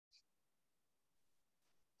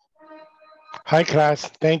Hi, class.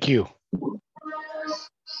 Thank you.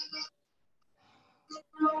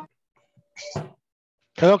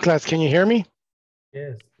 Hello, class. Can you hear me?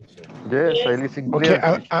 Yes, teacher. Yes, I listen Okay,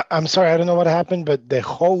 clearly. I'm sorry. I don't know what happened, but the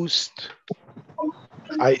host,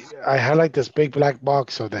 I had like this big black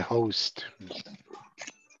box of the host.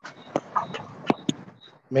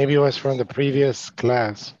 Maybe it was from the previous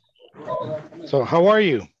class. So how are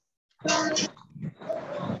you?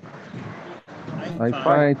 I'm Fine,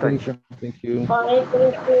 fine, thank you. thank you. Fine,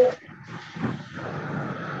 thank you.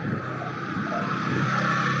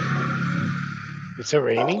 Is it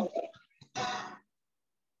raining?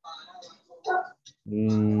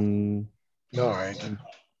 Mm, No, right?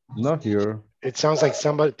 not here. It sounds like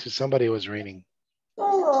somebody was raining.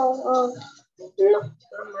 No,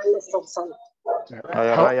 I'm stop sun. I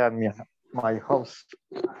How arrive at my house.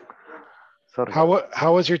 Sorry.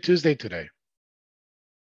 how was your Tuesday today?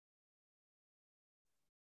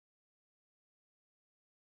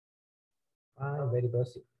 I'm very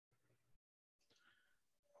busy.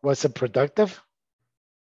 Was it productive?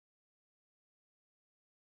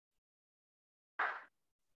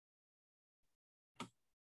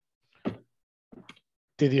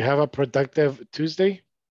 Did you have a productive Tuesday?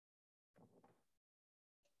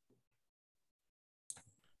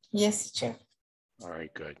 Yes, teacher. All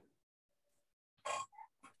right, good.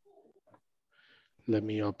 Let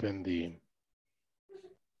me open the.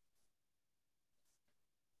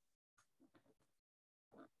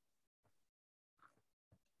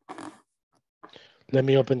 Let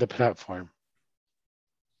me open the platform.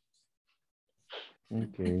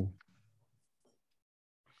 Okay.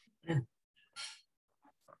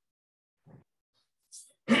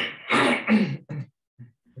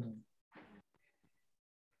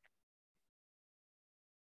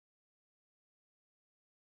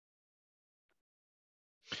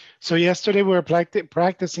 So yesterday we were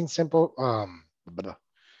practicing simple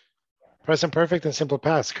present perfect and simple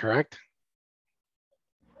past, correct?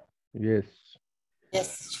 Yes.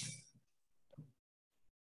 Yes.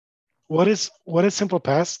 What is simple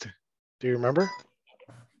past? Do you remember?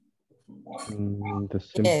 The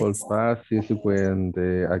simple Yes. past is when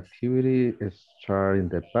the activity is started in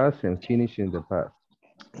the past and finish in the past.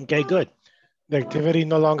 Okay, good. The activity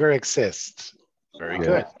no longer exists. Very Yes.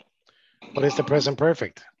 good. What is the present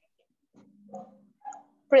perfect?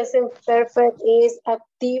 Present perfect is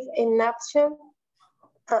active in action,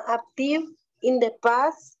 active in the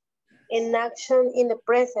past, and action in the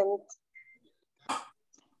present.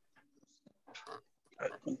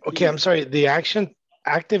 Okay, I'm sorry. The action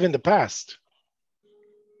active in the past.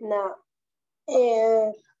 Now,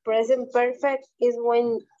 present perfect is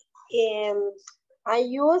when I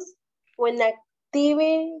use when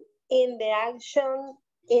activity in the action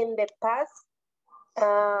in the past,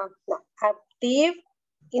 no, active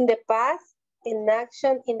in the past, in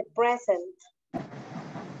action in the present.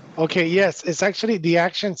 Okay, yes, it's actually the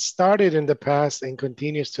action started in the past and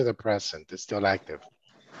continues to the present. It's still active.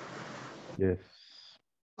 Yes.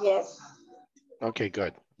 Yes. Okay,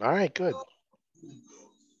 good. All right, good.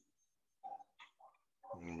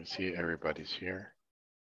 Let me see, everybody's here.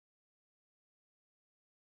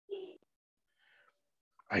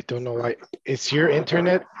 I don't know why. Is your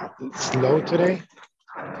internet slow today?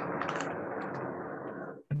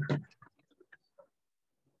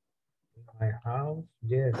 My house,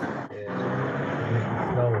 yes,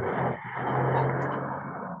 slow.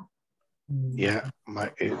 Yeah,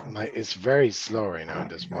 it's very slow right now in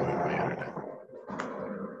this moment, my internet.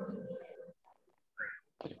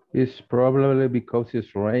 It's probably because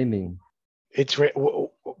it's raining. It's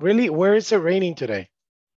really, where is it raining today?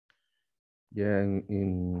 Yeah,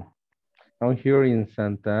 I'm here in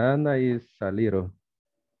Santa Ana, it's a little.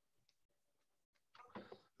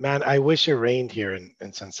 Man, I wish it rained here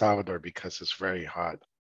in San Salvador because it's very hot.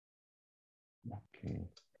 Okay.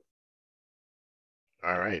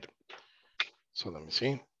 All right. So let me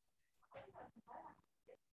see.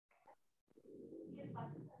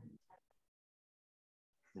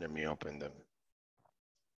 Let me open them.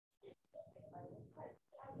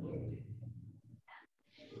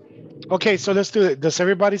 Okay, so let's do it. Does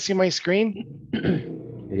everybody see my screen?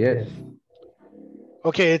 Yes.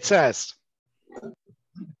 Okay, it says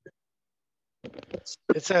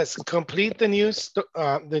complete the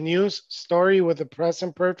news story with the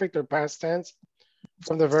present perfect or past tense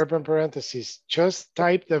from the verb in parentheses. Just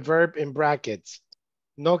type the verb in brackets.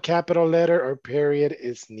 No capital letter or period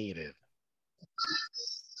is needed.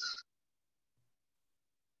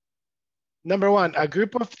 Number one, a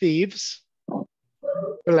group of thieves,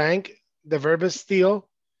 blank, the verb is steal,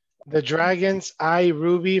 the dragon's eye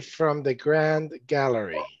ruby from the grand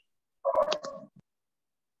gallery.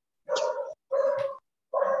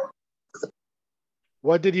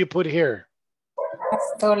 What did you put here?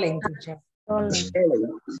 Stolen, teacher.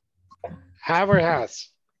 Have or has?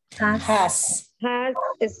 Has. Has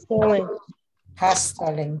stolen. Has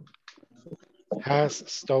stolen. Has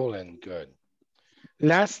stolen. Good.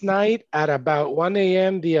 Last night at about 1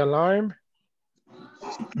 a.m. the alarm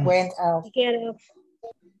Went out. Get up.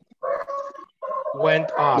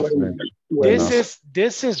 went off.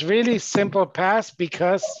 This is really simple past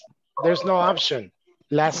because there's no option.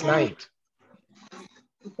 Last night.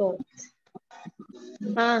 Go.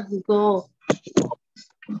 Go.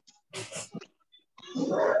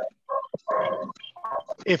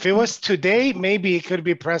 If it was today, maybe it could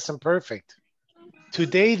be present perfect.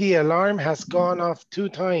 Today, the alarm has gone off 2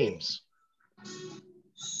 times.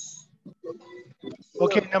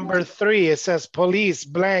 Okay, number 3, it says police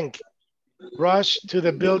blank rush to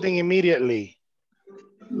the building immediately.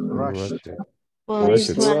 Rush. Police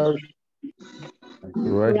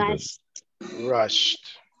Rushed.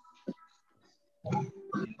 Rushed.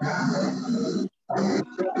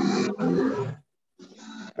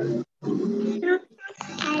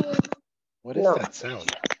 What is that sound?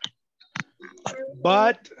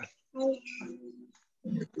 But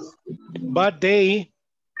they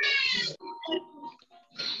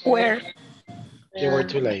Where? were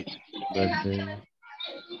too late.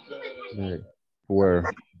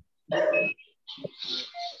 Where?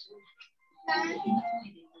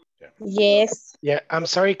 Yes. Yeah, I'm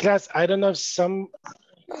sorry, class. I don't know if some.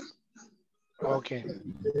 Okay.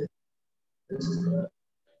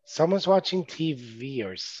 Someone's watching TV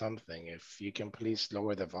or something. If you can please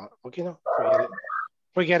lower the volume. Okay, no, forget it.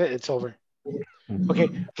 Forget it, it's over. Okay,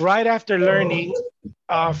 right after learning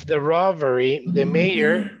of the robbery, the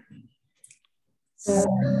mayor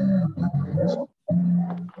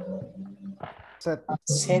Set.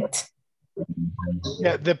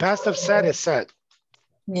 yeah, the past of set is set.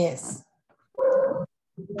 Yes.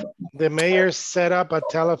 The mayor set up a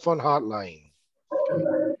telephone hotline.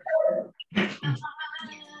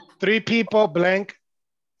 3 people blank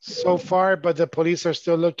so far, but the police are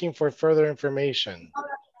still looking for further information.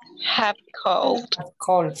 Have called.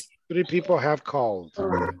 Called. 3 people have called.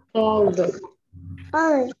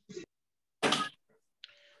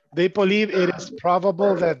 They believe it is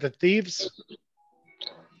probable that the thieves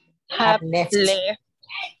Have left.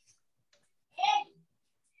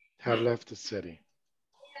 have left the city.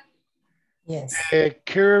 Yes. The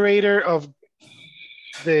curator of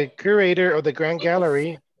the Grand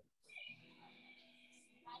Gallery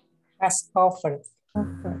Has offered.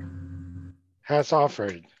 has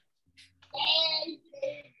offered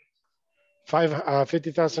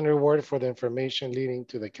 50,000 reward for the information leading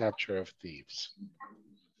to the capture of thieves.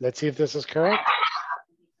 Let's see if this is correct.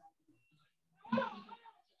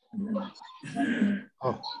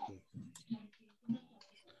 Oh,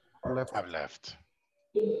 I've left.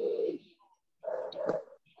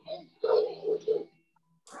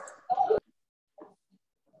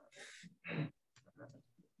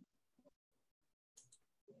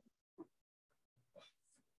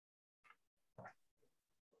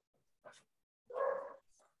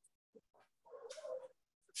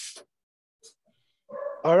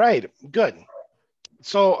 All right, good.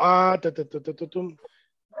 So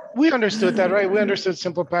we understood that, right? We understood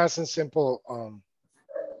simple past and simple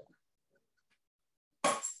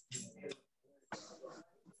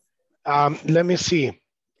let me see.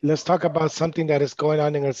 Let's talk about something that is going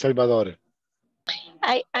on in El Salvador.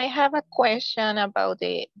 I have a question about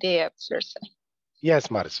the exercise. Yes,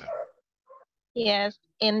 Marisa. Yes,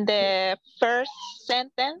 in the first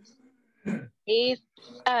sentence, it's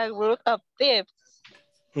a group of thieves.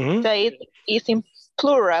 Mhm. So it's in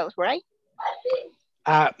plural, right?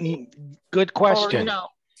 Good question. Or no?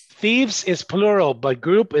 Thieves is plural, but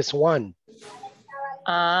group is one.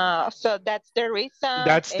 So that's the reason.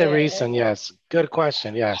 That's the reason, yes. Good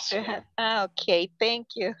question, yes. Okay,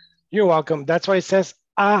 thank you. You're welcome. That's why it says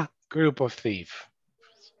a group of thieves.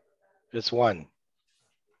 It's one.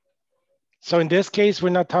 So in this case, we're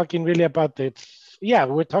not talking really about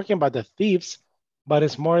we're talking about the thieves, but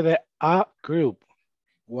it's more the a group,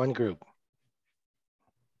 one group.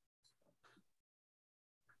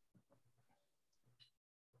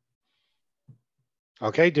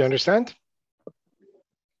 Okay, do you understand?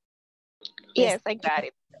 Yes, I got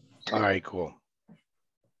it. All right, cool.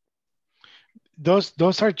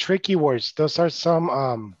 Those are tricky words. Those are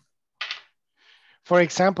some, for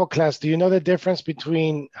example, class, do you know the difference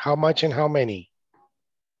between how much and how many?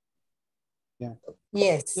 Yeah.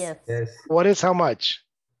 Yes. Yes. What is how much?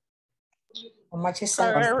 How much is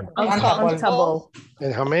Uncountable.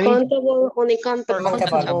 And how many? Countable, uncountable.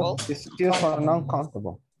 Uncountable. It's used for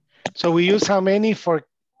non-countable. So we use how many for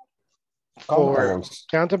For Countables.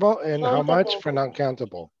 countable and how much Countable. for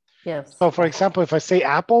non-countable? Yes. So for example, if I say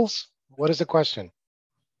apples, what is the question?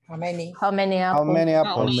 How many? How many How apples? many How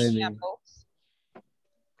apples? many many? apples?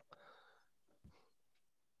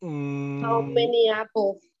 How many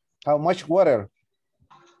apples? How much water?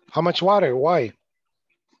 How much water? Why?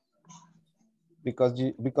 Because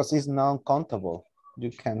it's non-countable. You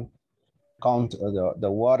can count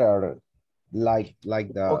the water like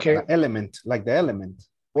Okay. the element,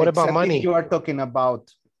 What about Except money? if you are talking about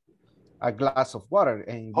a glass of water.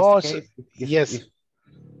 And in this Oh, so- case, yes.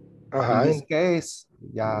 in this case,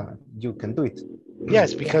 yeah, you can do it.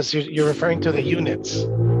 Yes, because you're referring to the units.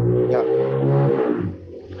 Yeah.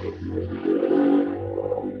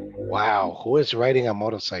 Wow, who is riding a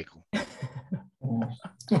motorcycle?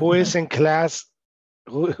 Who is in class?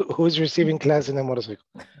 Who's receiving class in a motorcycle?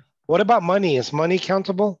 What about money? Is money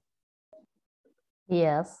countable?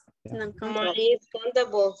 Yes. Money is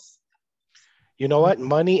countable. You know what?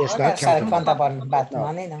 Money is not Others are countable. countable, but No.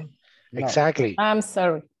 money no. No. Exactly. I'm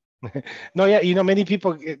sorry. No, yeah, you know, many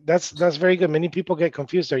people, that's very good. Many people get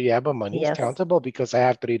confused there. Yeah, but money is Yes. countable because I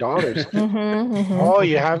have $3. Mhm. Oh,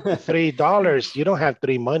 you have $3. You don't have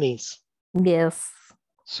three monies. Yes.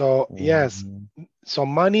 So yes, Mm, so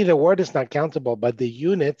money, the word is not countable, but the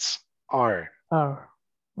units are. Oh.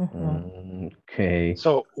 Mhm. Okay.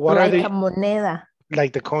 So what Like are a the, moneda.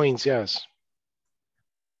 like the coins? Yes.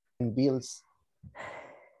 And bills.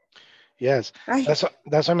 Yes.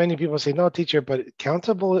 That's why many people say, no, teacher, but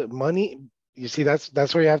countable money, you see, that's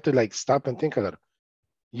where you have to like stop and think a little.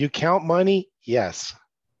 You count money, yes.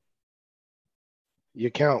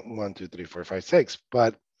 You count 1, 2, 3, 4, 5, 6,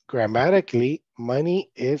 but grammatically,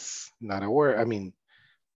 money is not a word. I mean,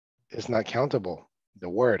 it's not countable. The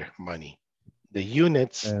word money, the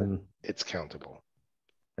units, And it's countable.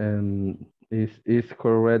 is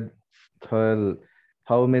correct. Tell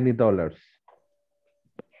how many dollars?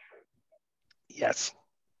 Yes.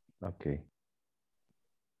 Okay.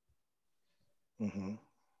 Mhm.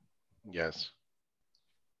 Yes.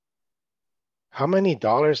 How many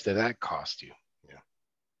dollars did that cost you? Yeah.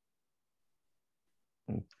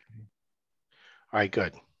 Okay. All right,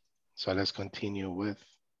 good. So let's continue with.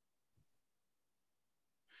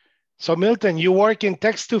 So Milton, you work in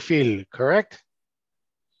text to field, correct?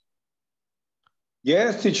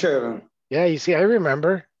 Yes, teacher. Yeah, you see, I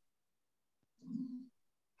remember.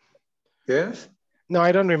 Yes. No,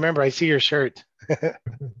 I don't remember. I see your shirt.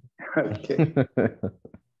 Okay.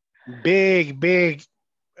 Big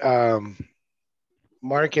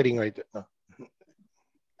marketing right there. No.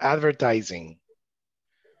 Advertising.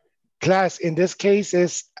 Class, in this case,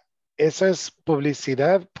 is this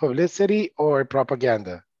publicity or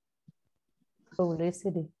propaganda?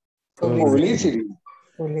 Publicity. Publicity.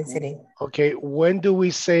 Publicity. Okay, when do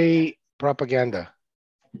we say propaganda?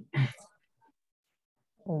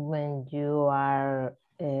 When you are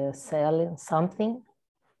selling something.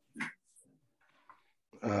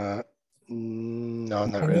 No,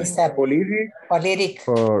 not And really. it's a Politic.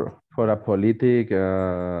 For a politic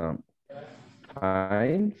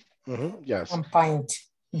time. Yes. campaign.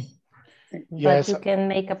 Yes. But you can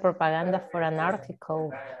make a propaganda for an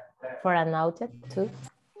article, for an outlet too.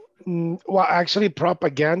 Well, actually,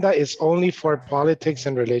 propaganda is only for politics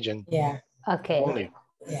and religion. Yeah. Okay. Only.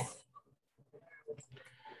 Yeah.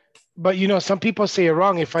 But you know, some people say it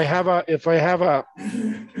wrong. If I have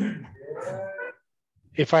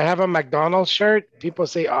a McDonald's shirt, people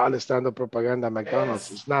say, "Oh, let's stand up propaganda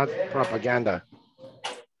McDonald's." It's not propaganda.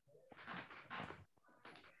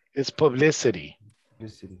 It's publicity.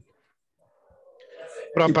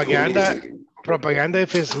 Propaganda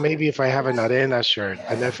if it's maybe if I have an Arena shirt,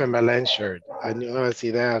 an FMLN shirt, a Nuevas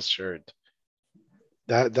Ideas shirt.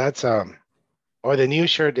 That's or the new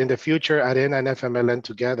shirt in the future, Arena and FMLN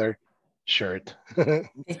together shirt.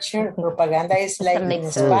 Teacher, propaganda is like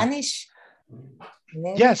in Spanish.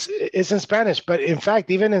 Yes, it's in Spanish, but in fact,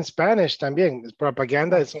 even in Spanish, también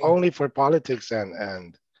propaganda is only for politics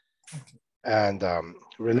and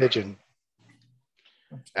religion,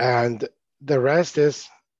 and the rest is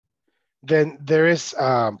then there is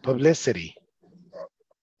publicity.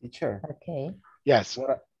 Teacher. Okay. Yes.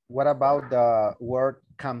 What about the word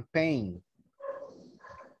campaign?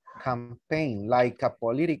 Campaign, like a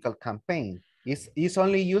political campaign. Is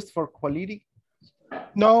only used for politics?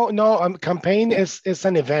 No, campaign is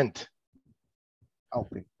an event.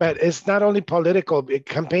 Okay. But it's not only political.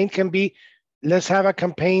 Campaign can be, let's have a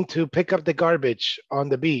campaign to pick up the garbage on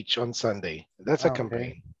the beach on Sunday. That's a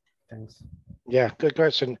campaign. Thanks. Yeah, good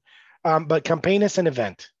question. But campaign is an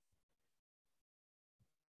event.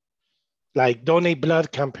 Like donate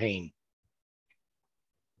blood campaign.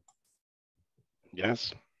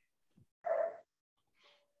 Yes.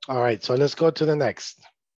 All right, so let's go to the next.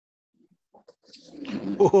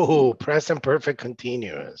 Ooh, present perfect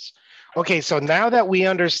continuous. Okay, so now that we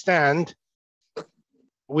understand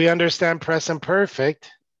present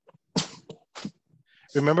perfect.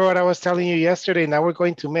 Remember what I was telling you yesterday? Now we're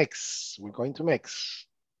going to mix. We're going to mix.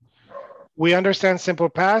 We understand simple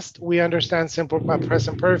past. We understand simple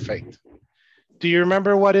present perfect. Do you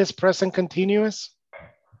remember what is present continuous?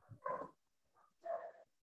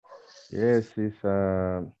 Yes, it's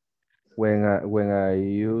when I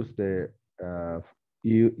use the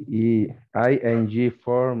ing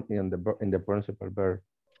form in the principal verb.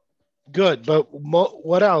 Good, but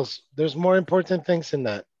what else? There's more important things in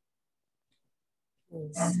that.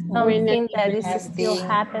 Something that is have still been-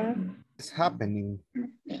 happening. It's happening.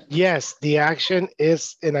 Yes, the action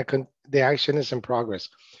is in progress.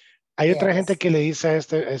 Hay otra Yes. gente que le dice a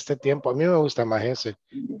este tiempo, a mí me gusta más ese,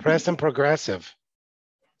 present progressive.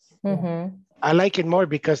 I like it more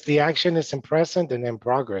because the action is in present and in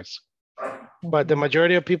progress. But the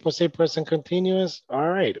majority of people say present continuous. All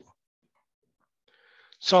right.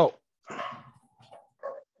 So,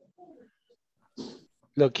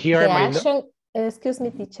 look here. The action, excuse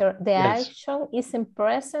me, teacher. The Yes. action is in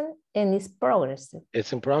present and is progressive.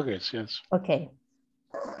 It's in progress, yes. Okay.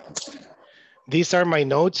 These are my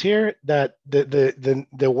notes here that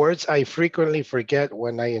the words I frequently forget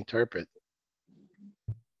when I interpret.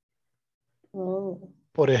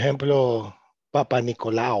 Por ejemplo, Papa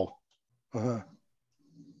Nicolau. Ajá.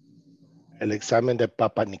 El examen de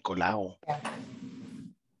Papa Nicolau.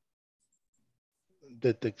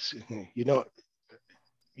 You know,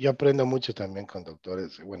 yo aprendo mucho también con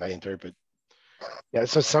doctores when I interpret. Yeah,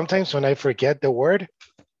 so sometimes when I forget the word,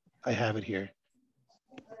 I have it here.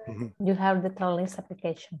 You have the Talis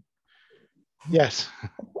application. Yes.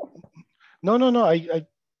 No.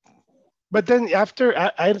 But then after,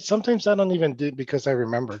 I sometimes I don't even do it because I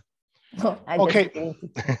remember. No, I Okay.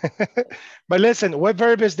 But listen, what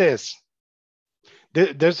verb is this?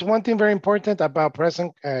 There's one thing very important about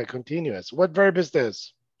present continuous. What verb is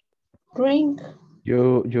this? Drink.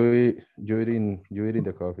 You eating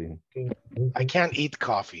the coffee. I can't eat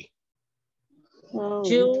coffee.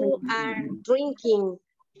 You are drinking.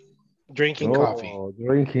 Drinking coffee. Oh,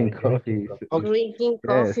 drinking coffee. Okay. Drinking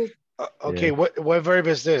Yes. coffee. Okay, Yes. what verb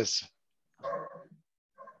is this?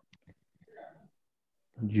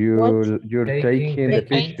 You're taking the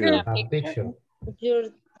Taking picture. a picture.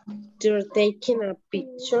 You're taking a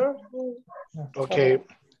picture. Okay,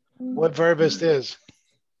 what verb is this?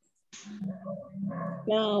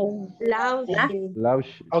 No. Laughing.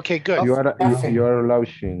 Laughing. Okay, good. You are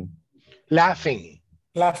laughing. Laughing.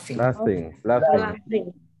 Laughing. Laughing.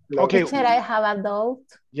 Laughing. Okay. Teacher, I have a doubt.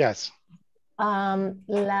 Yes.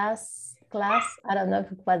 Last class, I don't know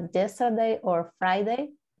if it was yesterday or Friday,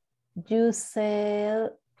 you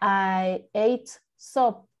said I ate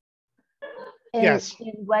soap. And, Yes.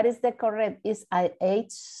 and what is the correct? Is I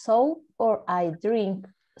ate soap or I drink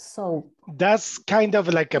soap? That's kind of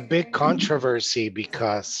like a big controversy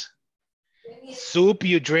because soup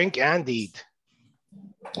you drink and eat.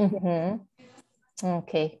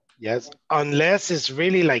 Okay. Yes, unless it's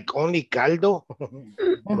really like only caldo,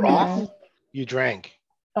 broth, you drank.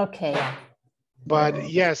 Okay. But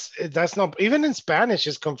yes, that's not, even in Spanish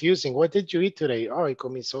it's confusing. What did you eat today? Oh, I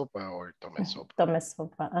comí sopa or tomé sopa. Tome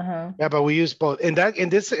sopa. Yeah, but we use both. In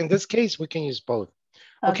this case, we can use both.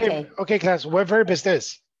 Okay, okay, class. What verb is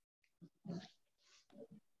this?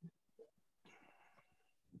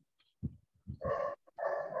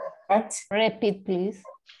 What? Repeat, please.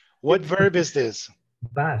 What verb is this?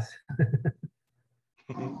 Pass.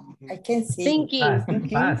 I can see. Thinking. Pass.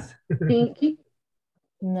 Pass. Thinking.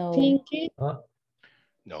 No. Thinking. Oh,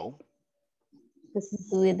 No.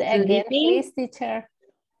 Do it again, please, teacher.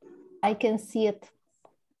 I can see it.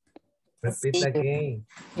 repeat again.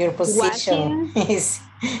 Your position Watching. is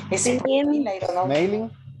profile, I don't know.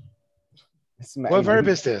 Mailing. What verb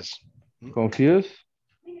is this? Confused?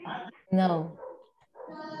 No.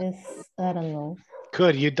 It's, I don't know.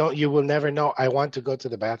 Good, you will never know. I want to go to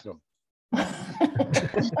the bathroom.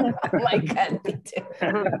 Oh my God,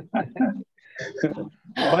 teacher.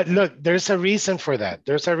 But look, there's a reason for that.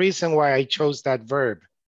 There's a reason why I chose that verb.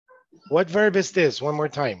 What verb is this? One more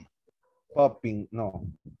time. Popping, no.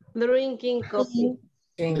 Drinking coffee.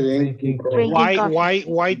 Drinking coffee.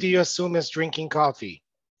 Why do you assume it's drinking coffee?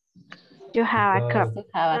 You have a cup.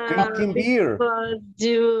 Drinking beer. But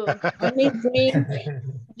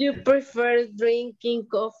you prefer drinking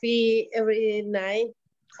coffee every night?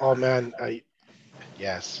 Oh man,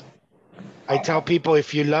 yes. I tell people,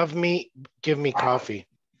 if you love me, give me coffee.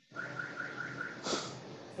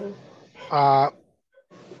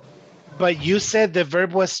 But you said the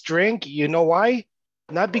verb was drink. You know why?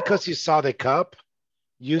 Not because you saw the cup.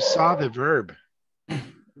 You saw the verb.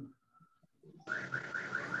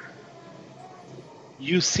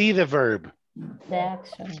 You see the verb. The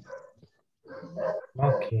action.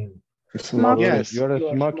 Smoking. Smoking. Yes. You're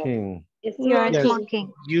smoking. It's You're Yes.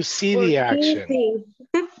 smoking. You see Or the action. kissing.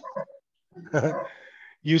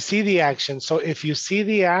 You see the action. So if you see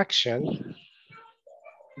the action,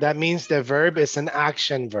 that means the verb is an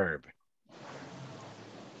action verb.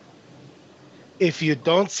 If you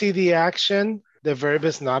don't see the action, the verb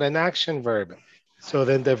is not an action verb. So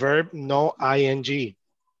then the verb, no ing.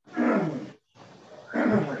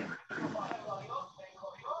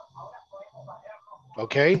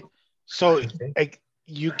 Okay? So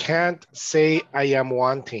you can't say I am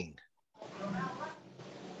wanting.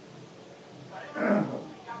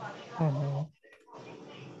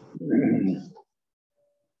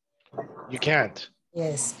 You can't.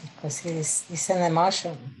 Yes, because it's an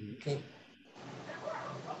emotion. Okay.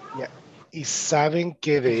 Yeah. Y saben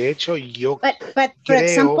que de hecho yo But for creo,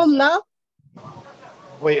 example, love.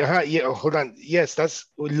 wait, yeah, hold on. Yes, that's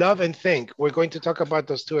love and think. We're going to talk about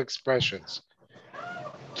those two expressions.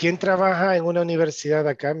 ¿Quién trabaja en una universidad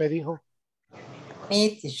acá, me dijo?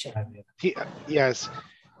 Me, teacher. Yes.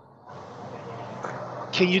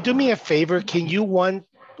 Can you do me a favor? Can you one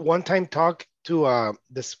time talk to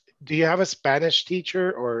this? Do you have a Spanish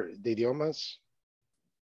teacher or de idiomas?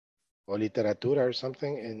 Or literatura or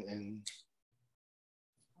something in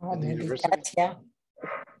the university? Katia.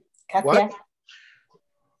 Katia. What?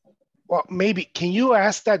 Well, maybe, can you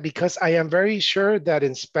ask that? Because I am very sure that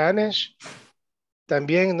in Spanish,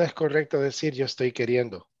 también no es correcto decir yo estoy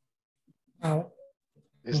queriendo. No.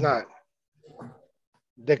 It's not.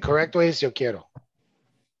 The correct way is yo quiero.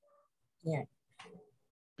 Yeah.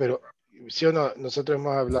 Pero, sí o no, nosotros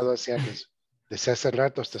hemos hablado así antes. Desde hace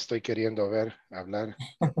rato te estoy queriendo ver, hablar.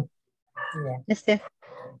 Yeah. Yes, yes.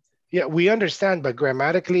 Yeah, we understand, but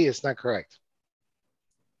grammatically it's not correct.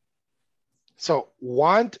 So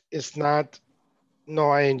want is not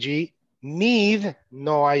no ing. Need,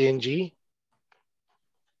 no ing.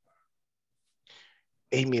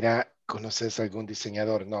 Hey, mira, ¿conoces algún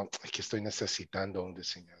diseñador? No, es que estoy necesitando un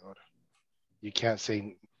diseñador. You can't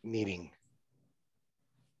say needing.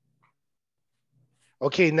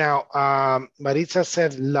 Okay, now, Maritza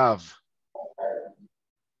said love.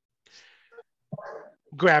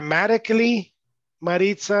 Grammatically,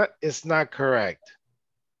 Maritza is not correct.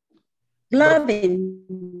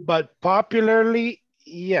 Loving. But popularly,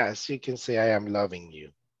 yes, you can say I am loving you.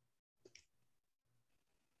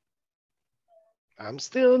 I'm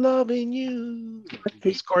still loving you.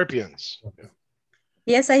 Okay. Scorpions.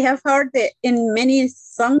 Yes, I have heard in many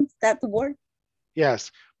songs that word.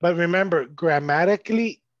 Yes, but remember,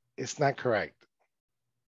 grammatically, it's not correct.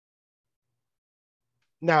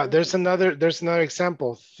 Now, there's another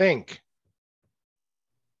example. Think.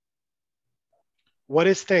 What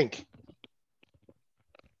is think?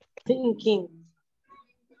 Thinking.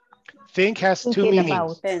 Think has two Thinking meanings.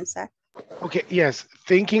 about. Pensar. Okay, yes,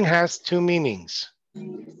 thinking has two meanings.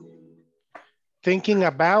 Thinking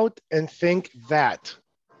about and think that.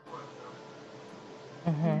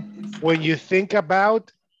 When you think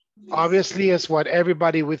about, obviously is what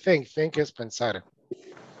everybody would think. Think is pensar.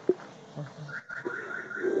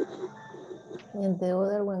 And the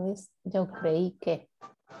other one is yo creí que.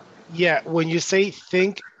 Yeah, when you say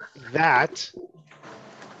think that,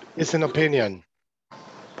 it's an opinion.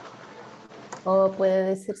 O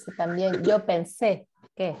puede decirse también yo pensé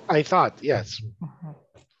que. I thought, yes.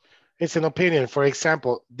 It's an opinion. For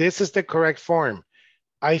example, this is the correct form.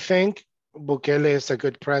 I think Bukele is a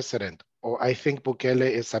good president, or I think Bukele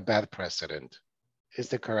is a bad president. Is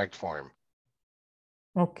the correct form.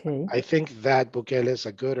 Okay. I think that Bukele is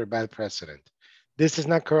a good or bad president. This is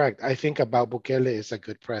not correct. I think about Bukele is a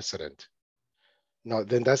good president. No,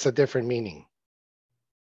 then that's a different meaning.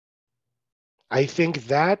 I think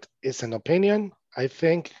that is an opinion. I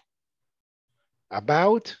think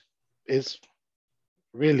about is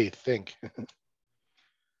really think.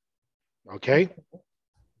 Okay?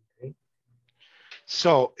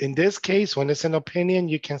 So in this case, when it's an opinion,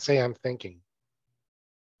 you can say I'm thinking.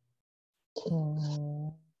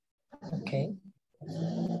 Okay.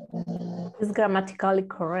 It's grammatically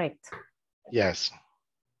correct. Yes.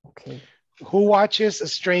 Okay. Who watches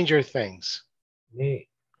Stranger Things? Me.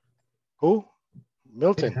 Who?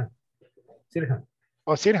 Milton. Sirhan.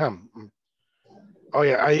 Oh, Sirham. Oh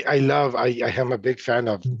yeah, I am a big fan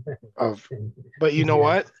of, but you know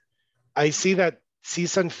what? I see that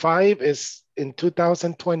season 5 is in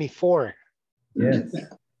 2024. Yes.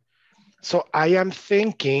 So I am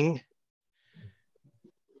thinking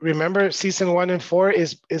remember season 1 and 4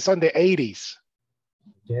 is on the 80s.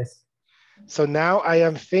 Yes. So now I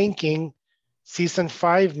am thinking season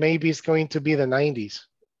 5 maybe is going to be the 90s.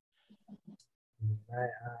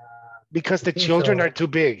 Because the children are too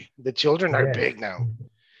big. The children are big now.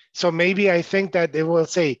 So maybe I think that it will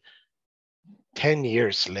say 10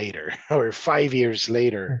 years later or 5 years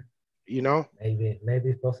later, you know? Maybe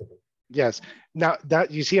it's possible. Yes. Now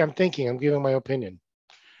that you see, I'm giving my opinion.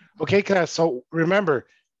 Okay, class. So remember,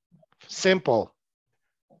 simple.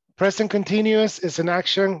 Present continuous is an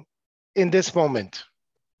action in this moment.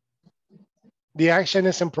 The action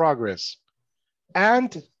is in progress.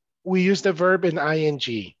 And we use the verb in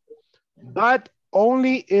ing. But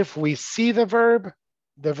only if we see the verb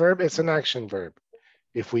is an action verb.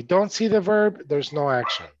 If we don't see the verb, there's no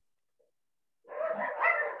action.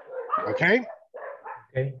 Okay?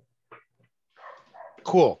 Okay.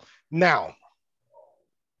 Cool. Now,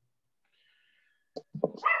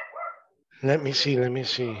 let me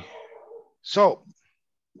see. So,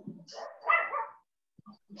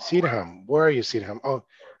 Sirham, where are you, Sirham? Oh,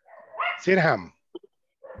 Sirham.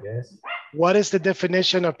 Yes. What is the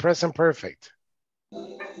definition of present perfect?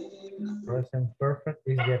 Present perfect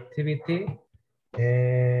is the activity.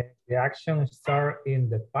 The action start in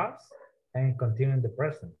the past and continue in the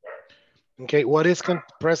present. Okay, what is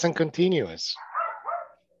present continuous?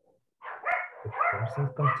 The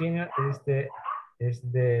present continuous is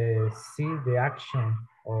the action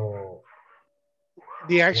or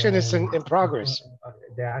the action is in progress.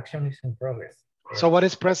 The action is in progress. So what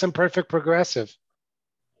is present perfect progressive?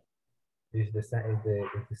 It's the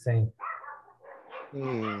same.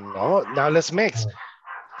 No, now let's mix.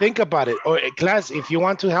 Think about it. Or class, if you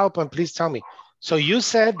want to help, and please tell me. So you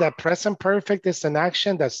said that present perfect is an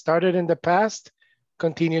action that started in the past,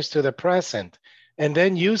 continues to the present. And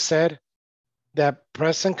then you said that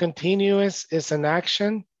present continuous is an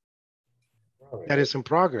action that is in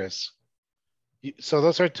progress. So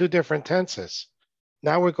those are two different tenses.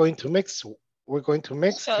 Now we're going to mix. We're going to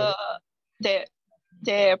mix. So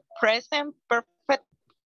the present perfect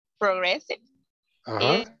progressive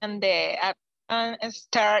is and the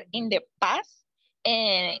start in the past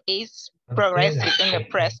and is progressive in the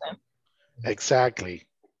present. Exactly.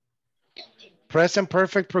 Present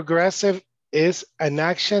perfect progressive is an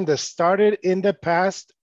action that started in the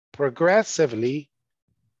past progressively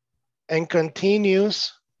and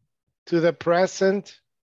continues to the present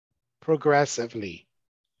progressively.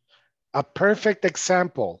 A perfect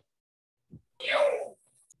example.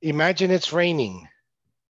 Imagine it's raining.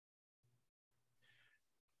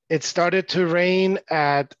 It started to rain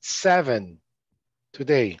at 7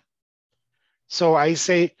 today. So I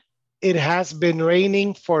say it has been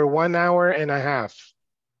raining for 1 hour and a half.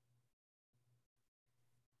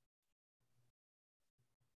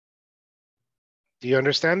 Do you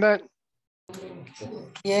understand that?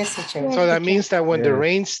 Yes, teacher. So that means that when the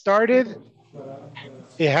rain started,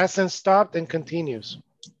 it hasn't stopped and continues.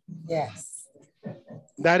 Yes.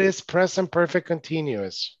 That is present perfect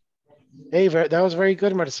continuous. Hey, that was very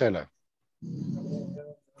good, Marcela.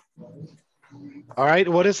 All right,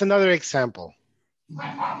 what is another example?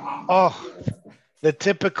 Oh, the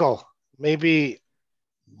typical, maybe,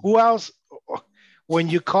 who else? When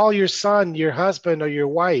you call your son, your husband, or your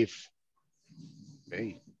wife.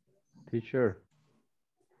 Hey. Teacher.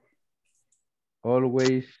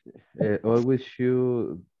 Always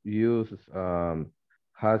should use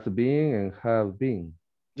has been and have been.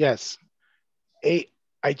 Yes. Hey,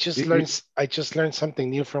 I just learned something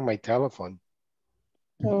new from my telephone.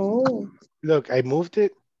 Oh. Look, I moved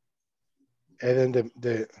it, and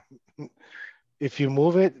then if you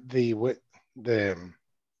move it, the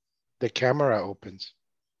camera opens.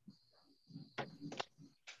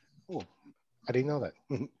 Oh, I didn't know that.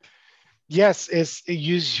 Yes, it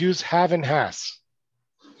use have and has.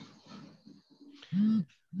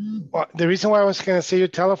 Well, the reason why I was gonna say your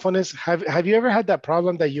telephone is have you ever had that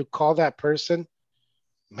problem that you call that person,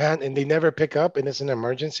 man, and they never pick up and it's an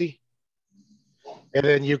emergency? And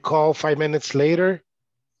then you call 5 minutes later,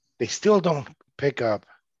 they still don't pick up.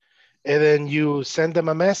 And then you send them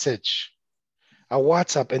a message, a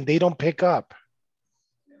WhatsApp, and they don't pick up.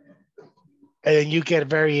 And then you get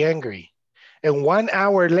very angry. And 1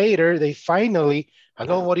 hour later, they finally,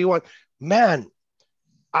 hello, what do you want? Man,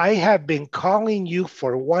 I have been calling you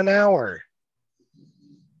for 1 hour.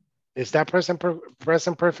 Is that present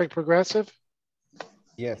perfect progressive?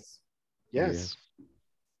 Yes. Yes.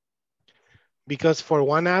 Because for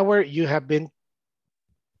 1 hour, you have been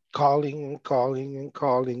calling and calling and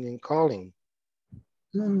calling and calling.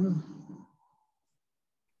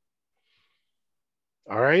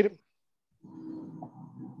 All right.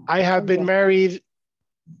 I have been married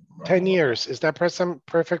 10 years. Is that present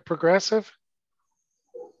perfect progressive?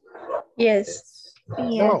 Yes.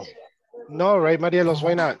 No. No, right, Marielos?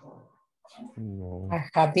 Why not? No. I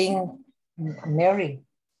have been married.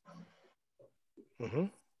 Mhm.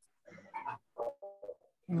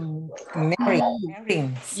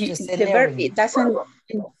 Marrying. You said The verb, marrying. it doesn't.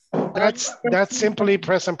 That's simply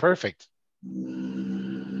present perfect.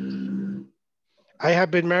 I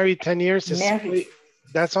have been married 10 years. Is simply,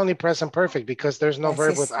 that's only present perfect because there's no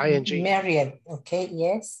verb with ing. Married. Okay,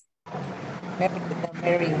 yes.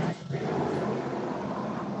 Marrying.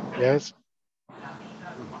 Yes.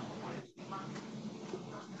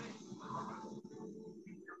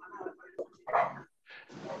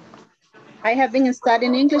 I have been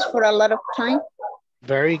studying English for a lot of time.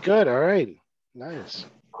 Very good. All right. Nice.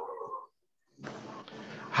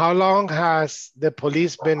 How long has the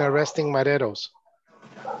police been arresting mareros?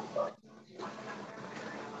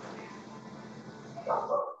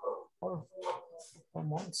 For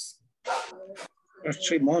months. For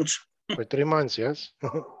 3 months. For 3 months, yes.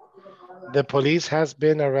 The police has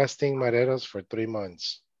been arresting mareros for 3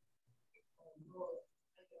 months.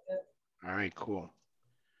 All right, cool.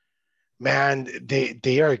 Man,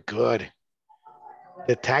 they are good.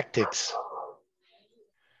 The tactics.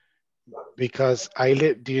 Because I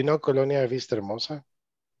live, do you know Colonia Vista Hermosa?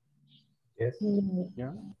 Yes.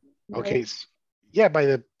 Yeah. Okay. Yeah, by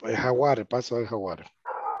the Jaguar, Paso del Jaguar.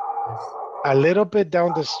 A little bit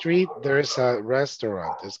down the street, there's a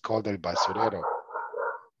restaurant. It's called El Basurero.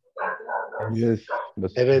 Yes.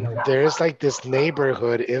 But And then there's like this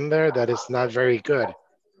neighborhood in there that is not very good.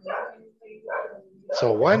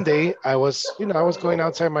 So one day I was going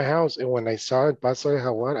outside my house, and when I saw El Paso del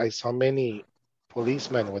Jaguar, I saw many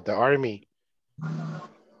policemen with the army.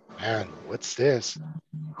 Man, what's this?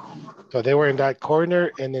 So they were in that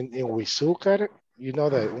corner, and in Huizúcar, you know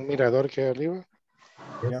the un mirador que hay arriba?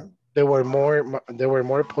 Yeah. There were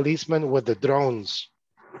more policemen with the drones.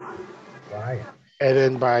 Right. And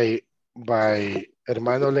then by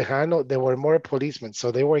Hermano Lejano, there were more policemen.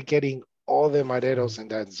 So they were getting all the mareros in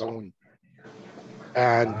that zone.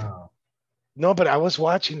 And Wow. no, but I was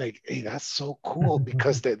watching like, hey, that's so cool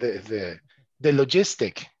because the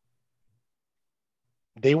logistic,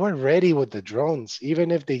 they were ready with the drones.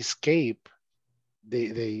 Even if they escape,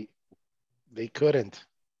 they couldn't.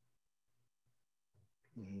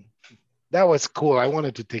 That was cool. I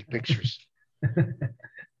wanted to take pictures.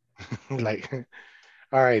 Like,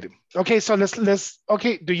 all right. Okay, so let's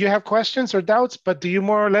okay, do you have questions or doubts? But do you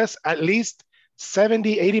more or less at least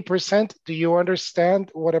 70, 80%, do you understand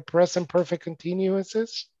what a present perfect continuous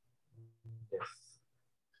is? Yes.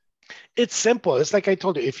 It's simple. It's like I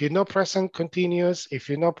told you, if you know present continuous, if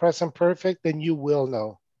you know present perfect, then you will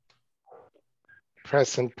know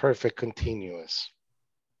present perfect continuous.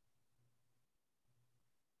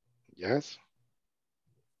 Yes.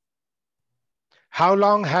 How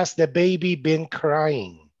long has the baby been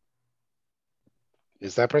crying?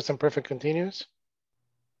 Is that present perfect continuous?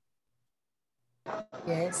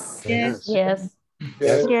 Yes. Yes. Yes.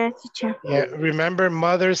 Yes, teacher. Yeah, remember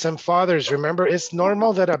mothers and fathers, remember it's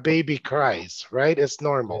normal that a baby cries, right? It's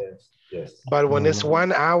normal. Yes. Yes. But when it's normal.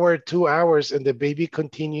 1 hour, 2 hours and the baby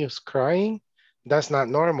continues crying, that's not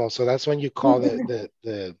normal. So that's when you call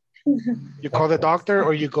you call the doctor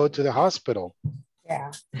or you go to the hospital.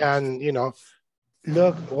 Yeah. And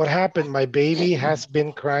look what happened. My baby has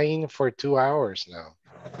been crying for 2 hours now.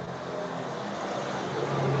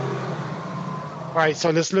 All right, so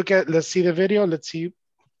let's see the video. Let's see.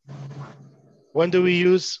 When do we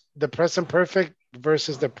use the present perfect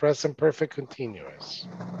versus the present perfect continuous?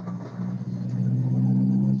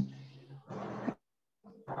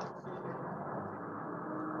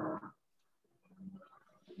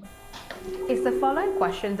 Is the following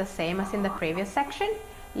question the same as in the previous section?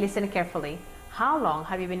 Listen carefully. How long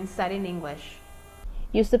have you been studying English?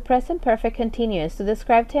 Use the present perfect continuous to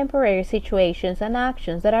describe temporary situations and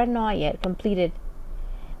actions that are not yet completed.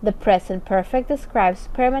 The present perfect describes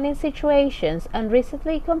permanent situations and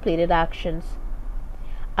recently completed actions.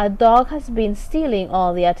 A dog has been stealing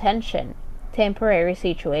all the attention. Temporary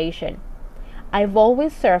situation. I've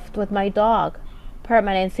always surfed with my dog.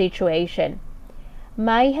 Permanent situation.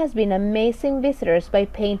 Mai has been amazing visitors by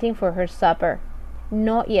painting for her supper.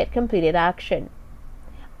 Not yet completed action.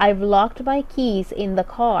 I've locked my keys in the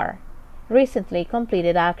car. Recently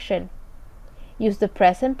completed action. Use the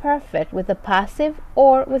present perfect with the passive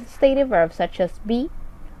or with stative verbs such as be,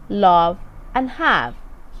 love, and have.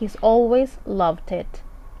 He's always loved it.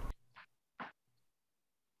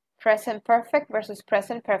 Present perfect versus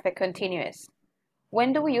present perfect continuous.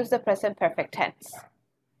 When do we use the present perfect tense?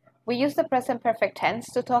 We use the present perfect tense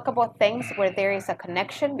to talk about things where there is a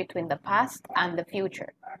connection between the past and the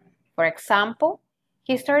future. For example,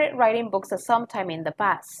 he started writing books at some time in the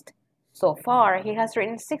past. So far, he has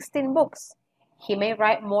written 16 books. He may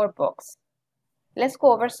write more books. Let's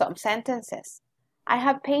go over some sentences. I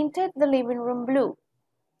have painted the living room blue.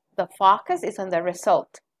 The focus is on the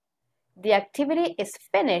result. The activity is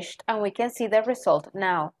finished and we can see the result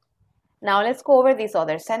now. Now let's go over this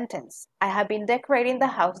other sentence. I have been decorating the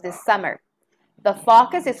house this summer. The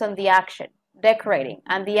focus is on the action, decorating,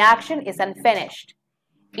 and the action is unfinished.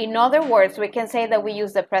 In other words, we can say that we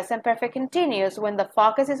use the present perfect continuous when the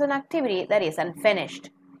focus is on activity that is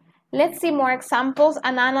unfinished. Let's see more examples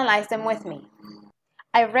and analyze them with me.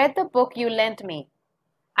 I read the book you lent me.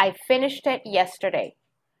 I finished it yesterday.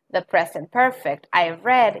 The present perfect, I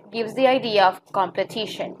read, gives the idea of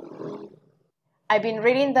completion. I've been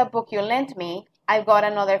reading the book you lent me. I've got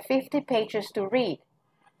another 50 pages to read.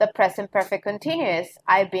 The present perfect continuous,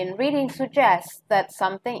 I've been reading, suggests that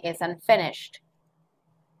something is unfinished.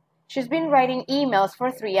 She's been writing emails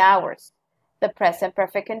for 3 hours. The present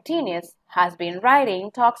perfect continuous, has been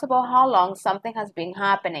writing, talks about how long something has been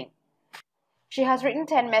happening. She has written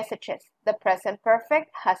 10 messages. The present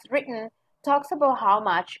perfect, has written, talks about how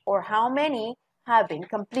much or how many have been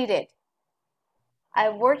completed.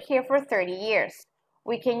 I've worked here for 30 years.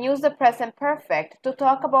 We can use the present perfect to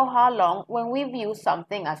talk about how long when we view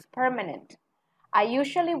something as permanent. I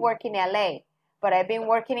usually work in LA, but I've been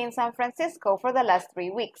working in San Francisco for the last 3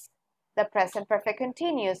 weeks. The present perfect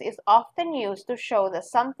continuous is often used to show that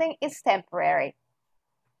something is temporary.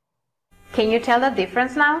 Can you tell the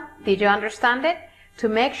difference now? Did you understand it? To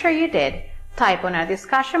make sure you did, type on our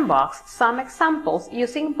discussion box some examples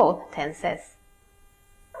using both tenses.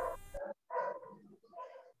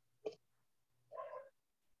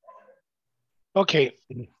 Okay,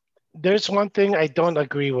 there's one thing I don't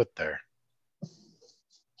agree with there.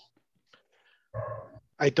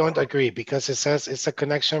 I don't agree because it says it's a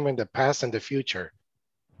connection with the past and the future.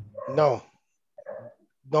 No,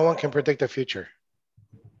 no one can predict the future.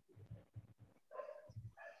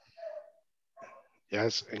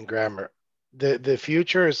 Yes, in grammar. The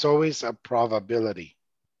future is always a probability.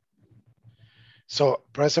 So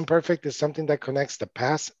present perfect is something that connects the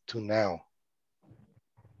past to now.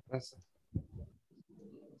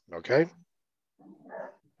 Okay.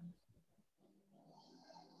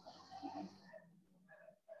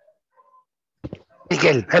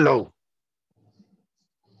 Miguel, hello.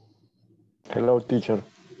 Hello, teacher.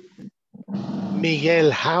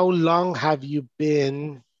 Miguel, how long have you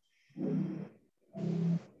been?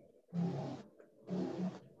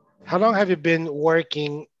 How long have you been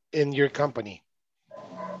working in your company?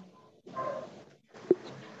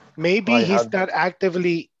 Maybe he's not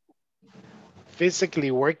actively physically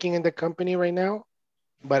working in the company right now,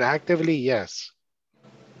 but actively, yes.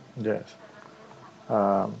 Yes.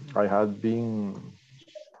 I had been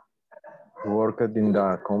working in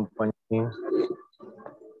the company.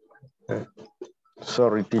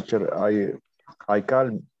 Sorry, teacher. I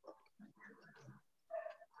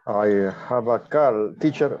have a call,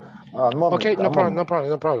 teacher. Okay, no problem.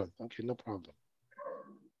 Okay, no problem.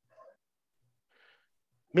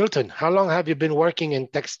 Milton, how long have you been working in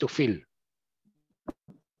text to field?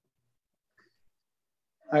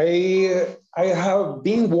 I have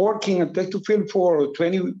been working at text to field for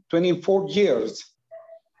 24 years.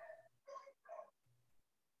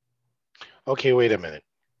 Okay, wait a minute.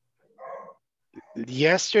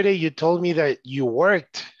 Yesterday you told me that you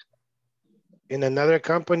worked in another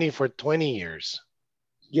company for 20 years.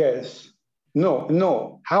 Yes.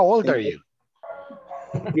 No. How old are you?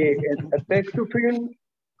 Yeah, at text to field,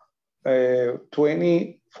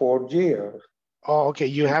 24 years. Oh, okay.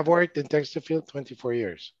 You have worked in text to field 24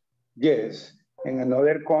 years. Yes. In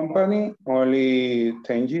another company, only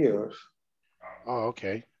 10 years. Oh,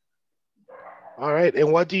 okay. All right.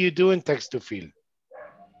 And what do you do in text to field?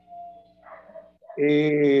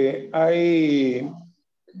 I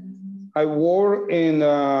work in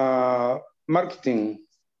marketing.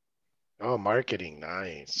 Oh, marketing.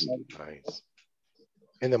 Nice. Nice.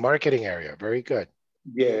 In the marketing area. Very good.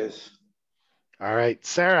 Yes. All right.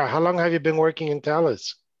 Sarah, how long have you been working in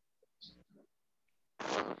Thales?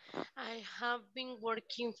 I have been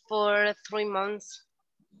working for 3 months.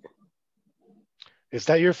 Is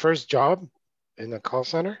that your first job in a call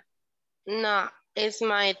center? No, it's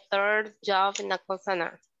my third job in a call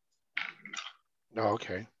center. Oh,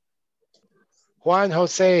 okay. Juan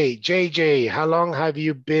Jose, JJ, how long have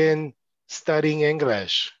you been studying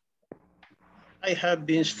English? I have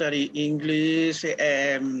been studying English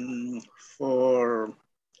for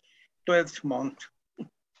 12 months.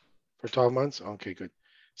 For 12 months? Okay, good.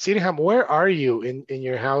 Sirham, where are you in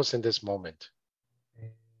your house in this moment?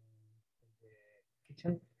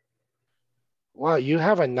 Kitchen. Wow, you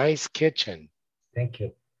have a nice kitchen. Thank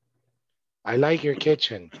you. I like your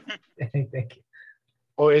kitchen. Thank you.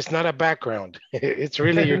 Or it's not a background. It's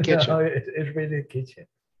really your kitchen. No, it's really a kitchen.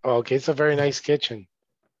 Oh, okay, it's a very nice kitchen.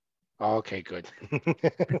 Okay, good.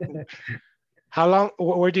 How long,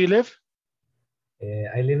 where do you live?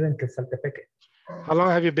 I live in Quezaltepeque. How long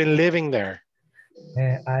have you been living there? I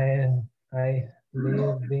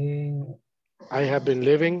have been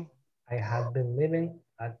living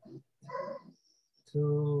at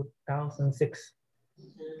 2006.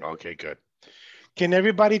 Okay, good. Can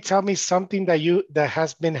everybody tell me something that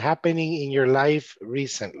has been happening in your life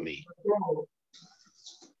recently?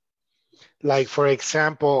 Like, for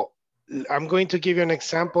example, I'm going to give you an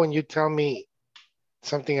example and you tell me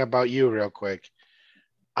something about you real quick.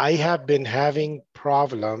 I have been having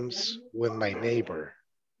problems with my neighbor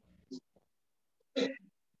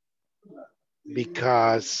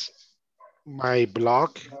because my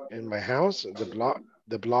block in my house,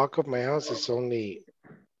 the block of my house is only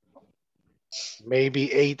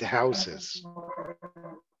maybe 8 houses.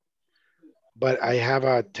 But I have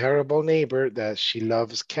a terrible neighbor that she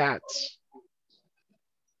loves cats.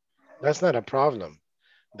 That's not a problem.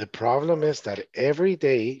 The problem is that every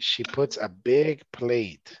day she puts a big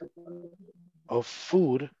plate of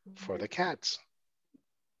food for the cats.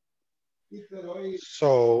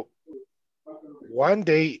 So one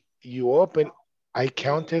day you open, I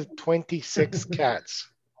counted 26 cats.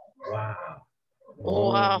 Wow.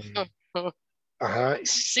 Wow.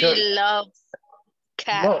 She loves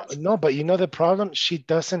cats. No, but you know the problem? She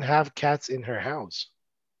doesn't have cats in her house.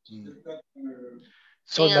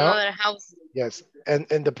 So in now, another house. yes, and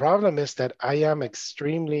the problem is that I am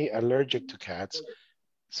extremely allergic to cats.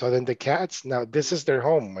 So then the cats, now this is their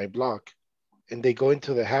home, my block, and they go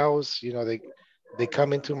into the house, you know, they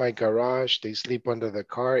come into my garage, they sleep under the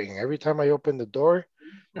car, and every time I open the door,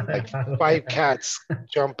 like 5 cats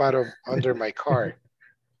jump out of under my car.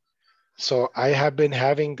 So I have been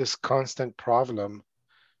having this constant problem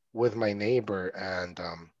with my neighbor, and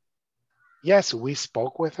yes, we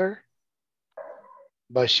spoke with her,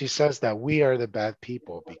 but she says that we are the bad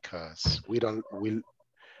people because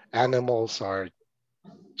animals are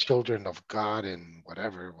children of God and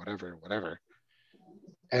whatever.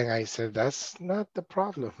 And I said, that's not the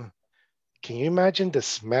problem. Can you imagine the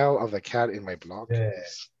smell of the cat in my block?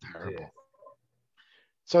 It's terrible.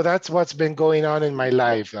 So that's what's been going on in my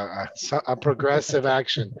life, a progressive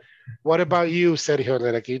action. What about you, Sergio?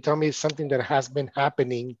 Can you tell me something that has been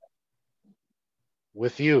happening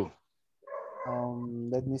with you?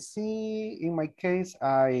 Let me see. In my case,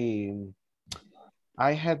 I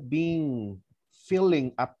have been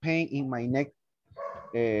feeling a pain in my neck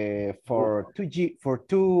for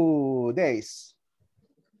 2 days.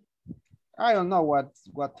 I don't know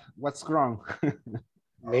what's wrong.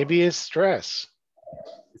 Maybe it's stress.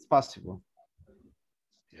 It's possible.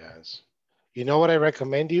 Yes. You know what I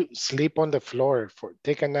recommend you? Sleep on the floor,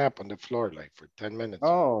 take a nap on the floor, like for 10 minutes.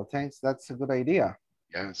 Oh, thanks. That's a good idea.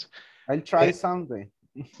 Yes. I'll try someday.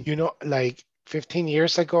 You know, like 15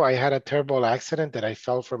 years ago, I had a terrible accident that I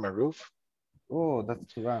fell from a roof. Oh, that's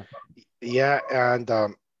too bad. Yeah, and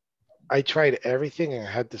I tried everything and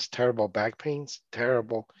I had this terrible back pains,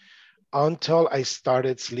 terrible, until I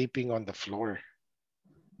started sleeping on the floor.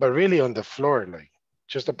 But really on the floor, like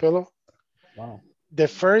just a pillow. Wow. The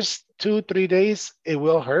first 2-3 days, it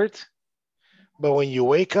will hurt. But when you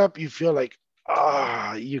wake up, you feel like,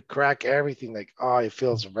 you crack everything. Like, it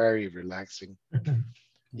feels very relaxing.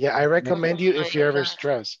 Yeah, I recommend you if you're ever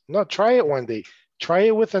stressed. No, try it one day. Try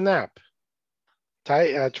it with a nap. Try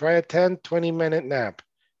a 10-20 minute nap.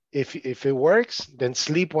 If it works, then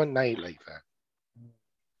sleep one night like that.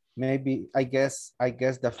 Maybe I guess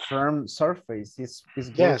the firm surface is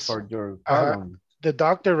good Yes. for your problem. The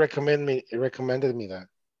doctor recommended me that.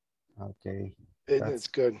 Okay. It's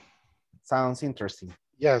good. Sounds interesting.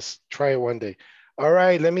 Yes, try it one day. All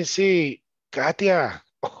right, let me see. Katia,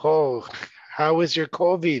 how is your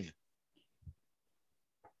COVID?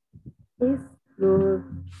 It's good,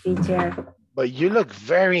 teacher. But you look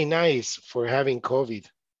very nice for having COVID.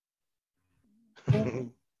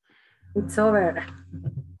 It's over.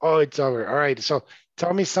 Oh, it's over. All right. So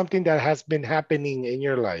tell me something that has been happening in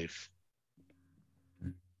your life.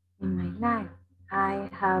 In my life, I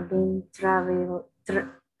have been traveling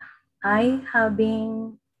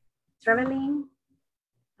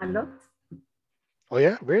a lot. Oh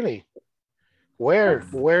yeah, really? Where?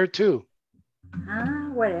 Yes. Where to?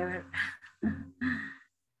 Wherever.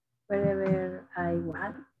 Wherever I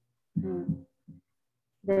want.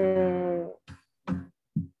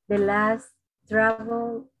 The last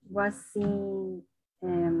travel was in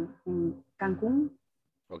Cancun.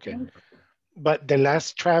 Okay. But the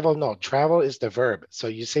last travel, no, travel is the verb. So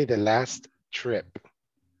you say the last trip.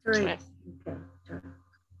 Trip. Okay. Trip.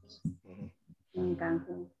 In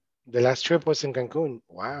Cancun. The last trip was in Cancun.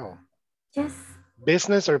 Wow. Yes.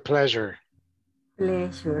 Business or pleasure?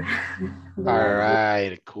 Pleasure. All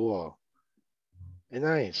right, cool.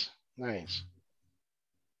 Nice, nice.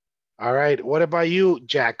 All right, what about you,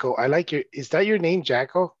 Jacko? I like your, is that your name,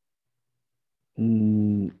 Jacko?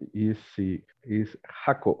 Is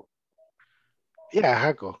Jaco. Yeah,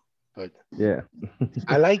 Jacko, but yeah.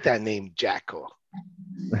 I like that name, Jacko.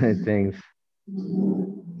 Thanks.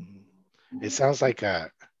 It sounds like a,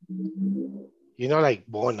 you know, like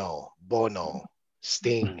Bono,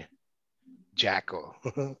 Sting, Jacko.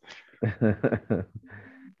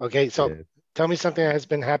 Okay, so yes. Tell me something that has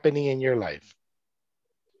been happening in your life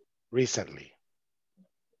recently.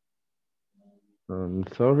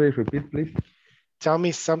 Sorry, repeat, please. Tell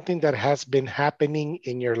me something that has been happening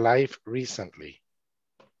in your life recently.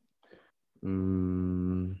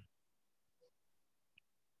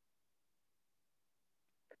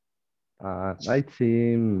 I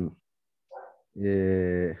think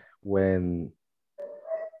when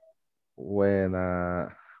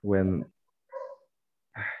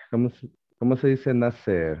 ¿cómo se dice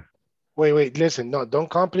nacer? Wait, listen, no, don't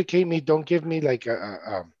complicate me. Don't give me like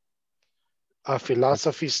a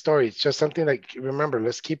philosophy story. It's just something like, remember,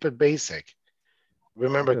 let's keep it basic.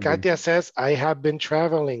 Remember, Katia says, I have been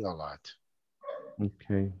traveling a lot.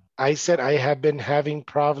 Okay. I said, I have been having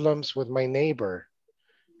problems with my neighbor.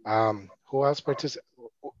 Who else participated?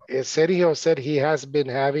 Sergio said he has been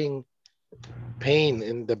having pain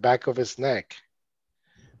in the back of his neck.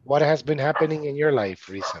 What has been happening in your life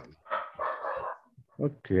recently?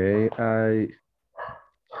 Okay,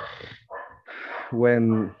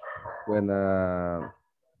 when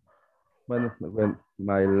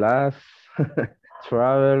my last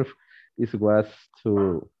travel was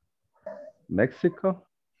to Mexico.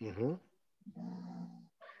 Mm-hmm.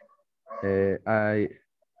 I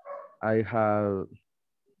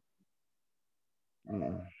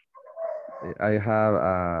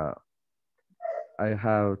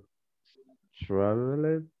have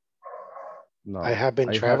traveled. No, I have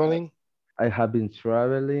been traveling. I have been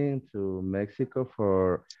traveling to Mexico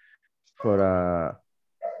for a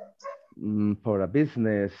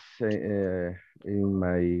business in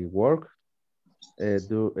my work.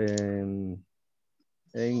 And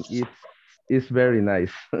it's very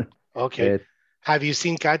nice. Okay. Have you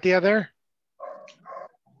seen Katia there?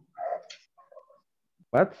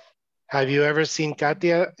 What? Have you ever seen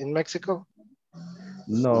Katia in Mexico?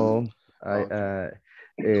 No, we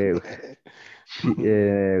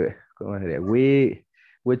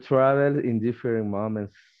travel in different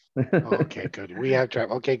moments. Okay, good. We have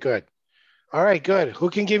travel. Okay, good. All right, good. Who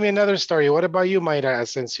can give me another story? What about you, Mayra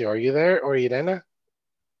Asensio? Are you there, or Irena?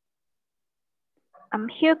 I'm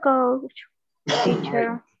here, coach,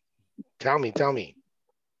 teacher. Tell me.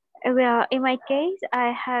 Well, in my case,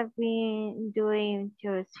 I have been doing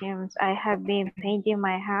two things. I have been painting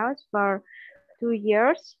my house for 2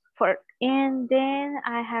 years, and then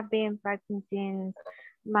I have been practicing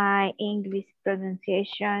my English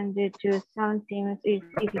pronunciation due to some things is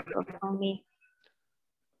difficult for me.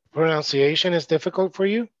 Pronunciation is difficult for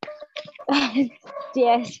you?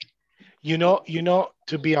 Yes. You know,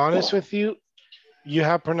 to be honest with you, you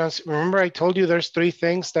have remember I told you there's 3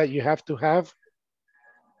 things that you have to have?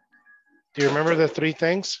 Do you remember the 3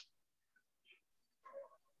 things?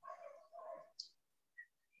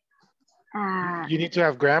 You need to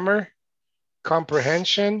have grammar,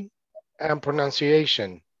 comprehension, and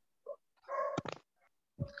pronunciation.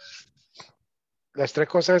 Las 3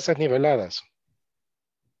 cosas esas niveladas.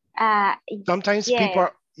 Sometimes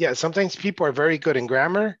yes. Sometimes people are very good in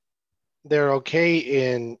grammar. They're okay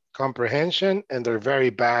in comprehension, and they're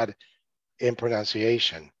very bad in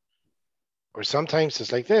pronunciation. Or sometimes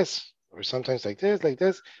it's like this, or sometimes like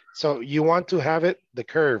this. So you want to have it, the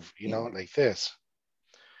curve, you know, like this.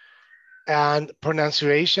 And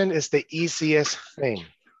pronunciation is the easiest thing.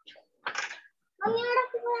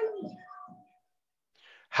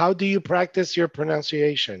 How do you practice your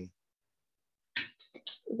pronunciation?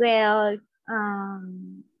 Well,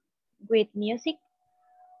 with music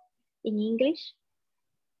in English.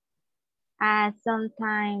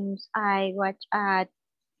 Sometimes I watch a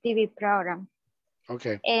TV program.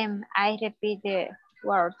 Okay. And I repeat the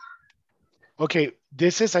words. Okay,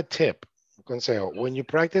 this is a tip, consejo. When you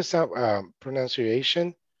practice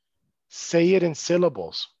pronunciation, say it in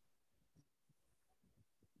syllables.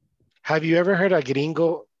 Have you ever heard a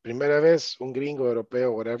gringo Primera vez, un gringo,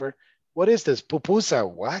 europeo, whatever. What is this? Pupusa,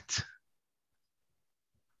 what?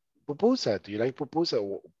 Pupusa, do you like pupusa?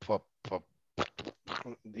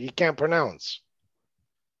 You can't pronounce,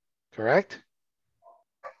 correct?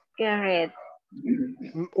 Correct.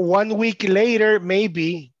 1 week later,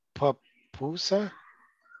 maybe pupusa.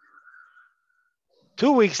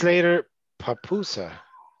 2 weeks later, papusa.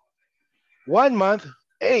 1 month,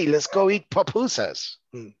 hey, let's go eat papusas.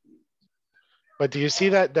 But do you see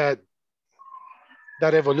that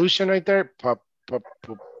evolution right there?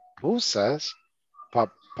 Papusas,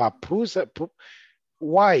 papusa.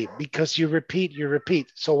 Why? Because you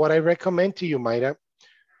repeat. So what I recommend to you, Mayra,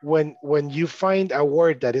 when you find a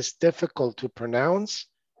word that is difficult to pronounce,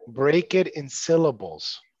 break it in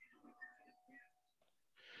syllables.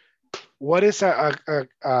 What is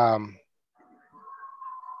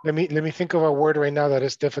let me think of a word right now that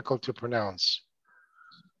is difficult to pronounce.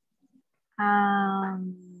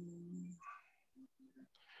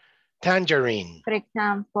 Tangerine. For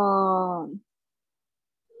example,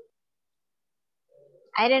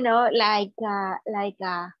 I don't know, like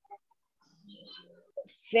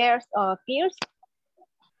fierce or fierce.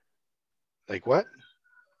 Like what?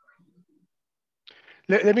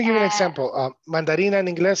 Let me give you an example. Mandarina in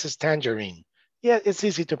English is tangerine. Yeah, it's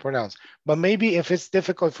easy to pronounce. But maybe if it's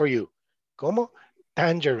difficult for you, ¿cómo?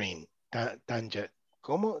 Tangerine.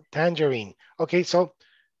 ¿Cómo? Tangerine. Okay, so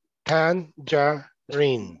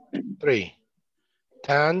tangerine. 3.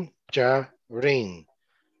 Tangerine.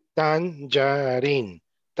 Tangerine.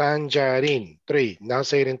 Tangerine. 3. Now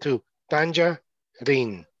say it in 2.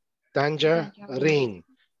 Tangerine. Tangerine.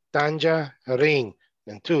 Tangerine.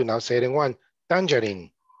 And 2. Now say it in 1.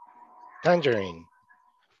 Tangerine. Tangerine.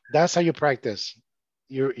 That's how you practice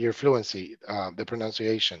your fluency, the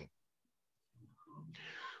pronunciation.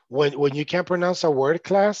 When you can't pronounce a word,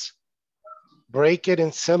 class, break it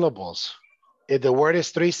in syllables. If the word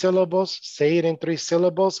is 3 syllables, say it in 3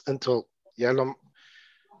 syllables until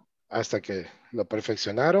hasta que lo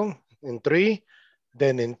perfeccionaron in 3,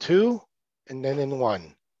 then in 2, and then in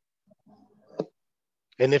 1.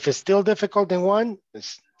 And if it's still difficult in 1,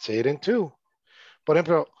 say it in 2. Por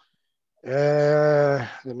ejemplo,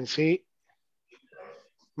 let me see.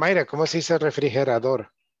 Mayra, ¿cómo se dice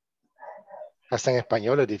refrigerador? Hasta en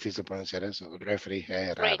español es difícil pronunciar eso.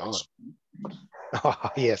 Refrigerador.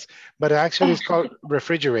 Oh, yes. But actually it's called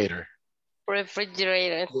refrigerator.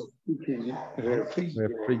 Refrigerator.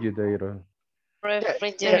 Refrigerator.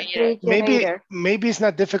 Refrigerator. Maybe it's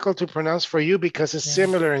not difficult to pronounce for you because it's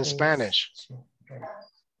similar in Spanish.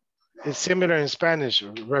 It's similar in Spanish.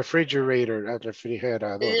 Refrigerator,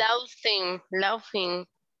 refrigerador.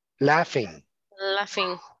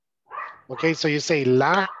 Laughing. Okay, so you say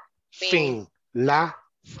laughing.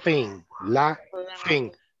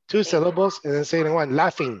 2 syllables and then say it in 1.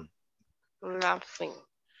 Laughing.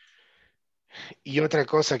 Y otra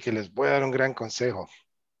cosa que les voy a dar un gran consejo.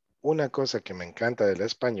 Una cosa que me encanta del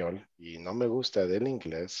español y no me gusta del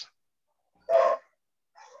inglés.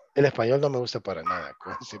 El español no me gusta para nada.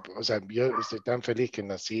 O sea, yo estoy tan feliz que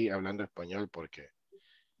nací hablando español porque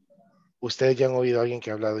ustedes ya han oído a alguien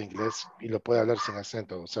que ha hablado inglés y lo puede hablar sin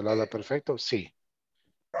acento. ¿Se lo habla perfecto? Sí.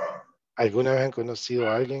 ¿Alguna vez han conocido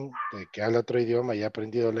a alguien que habla otro idioma y ha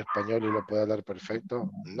aprendido el español y lo puede hablar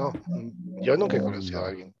perfecto? No. Yo nunca he conocido a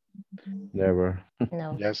alguien. Never.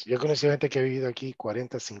 No. Yes. Yo he conocido gente que ha vivido aquí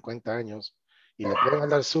 40, 50 años y lo pueden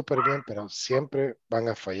hablar súper bien, pero siempre van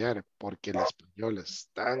a fallar porque el español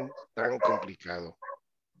es tan complicado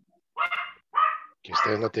que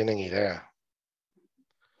ustedes no tienen idea.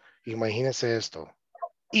 Imagínense esto.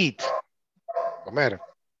 Eat. Comer.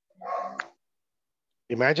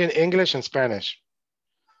 Imagine English and Spanish.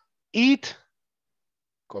 Eat.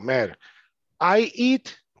 Comer. I eat.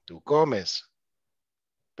 Tú comes.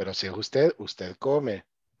 Pero si es usted come.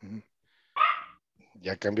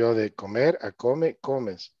 Ya cambió de comer a come,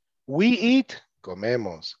 comes. We eat,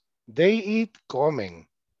 comemos. They eat, comen.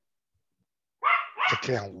 Se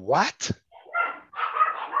quedan, what?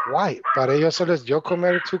 Why? Para ellos solo es yo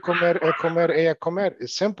comer, tú comer, él comer, ella comer.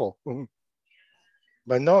 It's simple.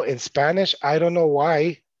 But no, in Spanish, I don't know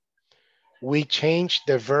why we change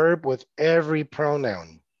the verb with every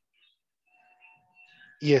pronoun.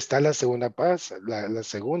 Y está la segunda parte, la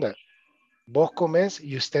segunda. Vos comes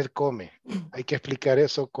y usted come. Hay que explicar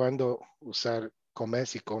eso cuando usar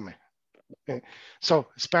comes y come. So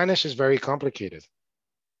Spanish is very complicated.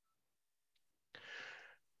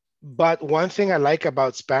 But one thing I like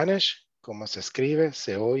about Spanish, como se escribe,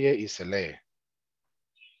 se oye y se lee.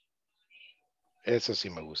 Eso sí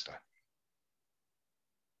me gusta.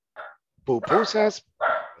 Pupusas,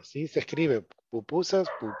 así se escribe. Pupusas,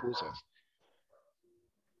 pupusas.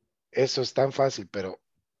 Eso es tan fácil, pero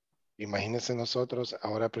imagínense nosotros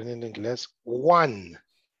ahora aprendiendo inglés. One.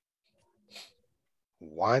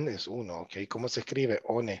 One es uno, ¿ok? ¿Cómo se escribe?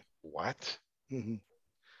 One. What?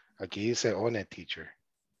 Aquí dice one, teacher.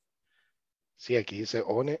 Sí, aquí dice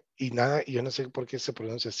one. Y nada, yo no sé por qué se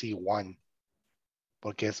pronuncia así, one.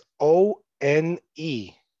 Porque es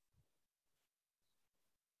O-N-E.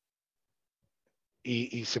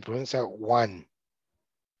 Y se pronuncia one.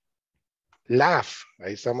 Laugh.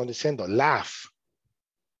 Ahí estamos diciendo, laugh.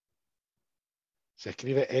 Se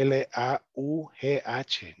escribe L-A-U-G-H.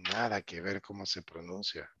 Nada que ver cómo se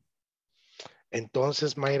pronuncia.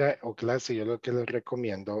 Entonces, Mayra o clase, yo lo que les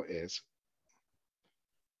recomiendo es,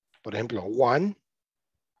 por ejemplo, one,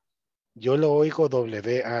 yo lo oigo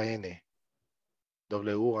W-A-N.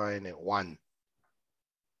 W-A-N, one.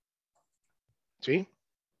 ¿Sí?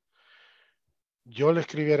 Yo lo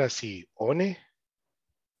escribiera así, one,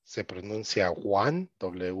 se pronuncia one,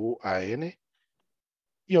 W-A-N,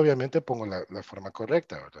 y obviamente pongo la forma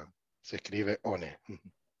correcta, ¿verdad? Se escribe one.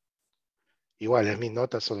 Igual, es mi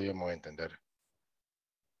nota, solo yo me voy a entender.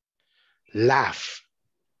 Laugh.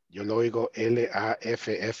 Yo lo oigo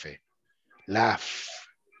L-A-F-F. Laugh.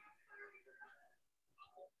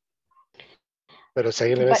 Pero si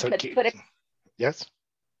alguien le ves aquí. Yes.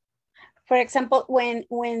 For example, when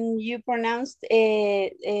you pronounce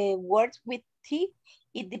words with T,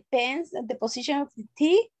 it depends on the position of the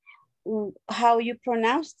T, how you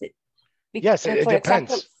pronounce it. Yes, it for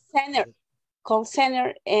depends. Example, center, call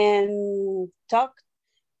center and talk.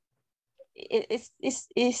 It's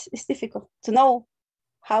difficult to know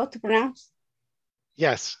how to pronounce.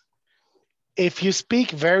 Yes. If you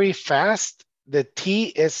speak very fast, the T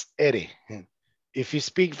is ere. If you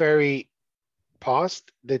speak very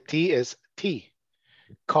paused, the T is T.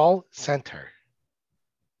 Call center.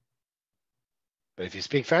 But if you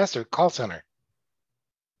speak faster, call center.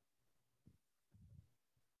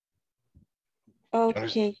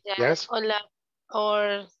 Okay. Yeah. Yes.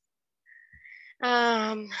 Or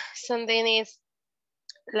something is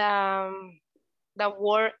the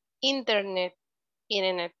word internet.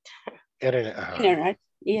 Internet. Internet,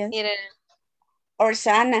 yes. Internet. Or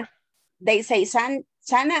Sana. They say Sana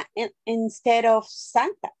instead of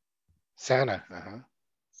Santa. Santa.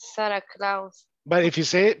 Santa Claus. But if you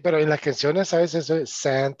say it, pero en las canciones a veces es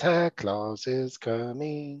Santa Claus is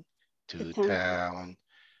coming to town.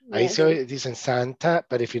 Ahí Yes. se oye, dicen Santa,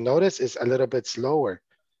 but if you notice, it's a little bit slower.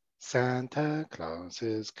 Santa Claus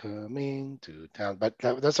is coming to town. But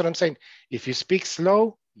that's what I'm saying. If you speak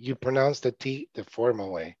slow, you pronounce the T the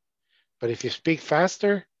formal way. But if you speak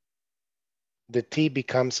faster, the T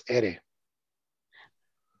becomes ere.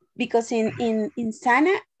 Because in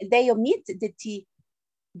Sana, they omit the T.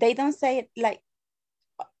 They don't say it like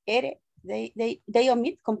ere. They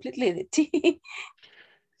omit completely the T.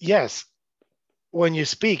 Yes, when you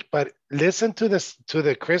speak, but listen to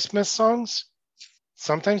the Christmas songs.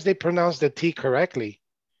 Sometimes they pronounce the T correctly.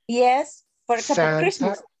 Yes, for example, Santa,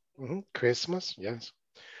 Christmas. Christmas, yes.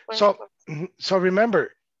 So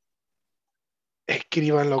remember,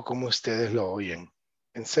 escríbanlo como ustedes lo oyen.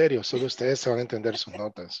 En serio, solo ustedes se van a entender sus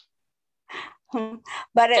notas.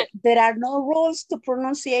 But there are no rules to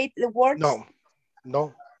pronunciate the words. No,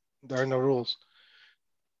 there are no rules.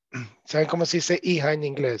 ¿Saben cómo se dice hija en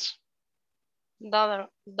inglés? Daughter.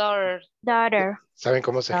 ¿Saben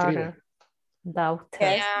cómo se escribe?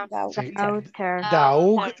 Daughter. Yeah. Sí.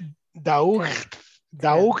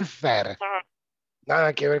 Daugter.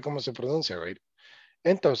 Nada que ver cómo se pronuncia, right?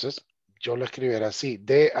 Entonces, yo lo escribiera así.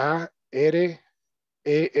 D-A-R-E-R.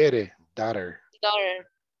 Daughter.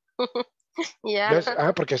 Yeah. Yes,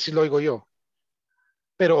 porque así lo oigo yo.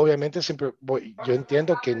 Pero obviamente siempre yo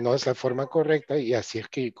entiendo que no es la forma correcta y así es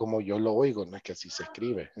que como yo lo oigo, no es que así se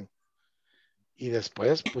escribe. Y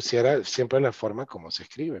después pusiera siempre la forma como se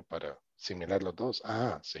escribe para similar los dos.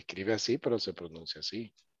 Se escribe así, pero se pronuncia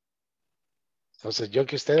así. Entonces yo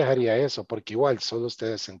que ustedes haría eso, porque igual solo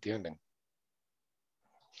ustedes entienden.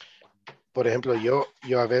 Por ejemplo, yo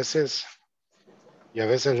a veces le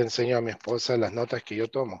enseño a mi esposa las notas que yo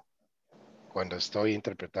tomo cuando estoy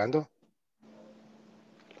interpretando,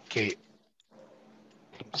 que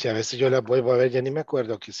si a veces yo las vuelvo a ver, ya ni me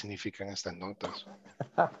acuerdo qué significan estas notas.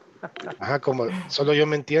 Como solo yo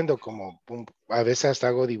me entiendo, como a veces hasta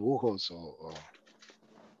hago dibujos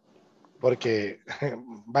porque,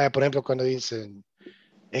 vaya, por ejemplo, cuando dicen,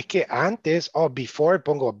 es que antes, before,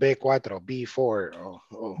 pongo B4, before,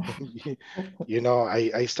 you know,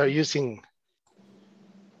 I start using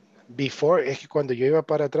before, es que cuando yo iba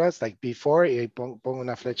para atrás, like before, y pongo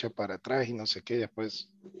una flecha para atrás y no sé qué, después,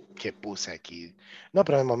 ¿qué puse aquí? No,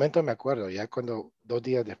 pero en el momento me acuerdo, ya cuando 2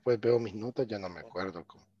 días después veo mis notas, ya no me acuerdo.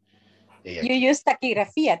 You use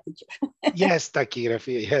taquigrafía, teacher. Yes,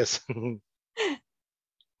 taquigrafía, yes.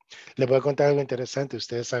 Les voy a contar algo interesante.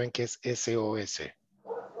 Ustedes saben qué es SOS.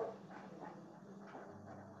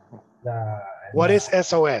 What is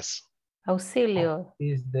SOS? Auxilio.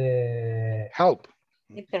 Is the Help.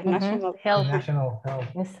 International Help. international help.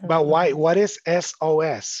 But why? What is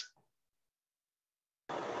SOS?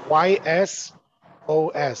 Why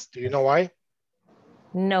SOS? Do you know why?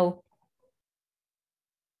 No.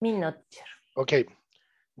 Me not. Okay.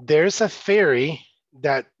 There's a theory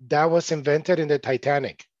that was invented in the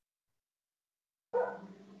Titanic.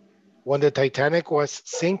 When the Titanic was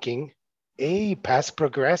sinking, hey, past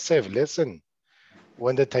progressive, listen.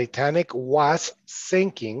 When the Titanic was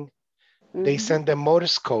sinking, they sent the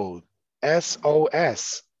Morse code,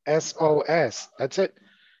 SOS, SOS. That's it.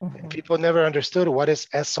 And people never understood what is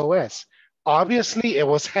SOS. Obviously, it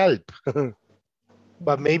was help.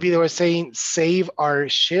 But maybe they were saying, save our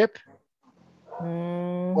ship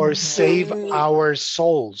or save our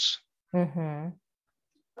souls.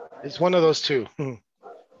 It's one of those two.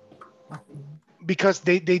 Because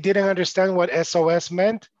they didn't understand what SOS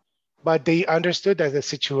meant, but they understood that the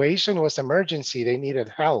situation was emergency. They needed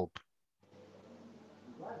help.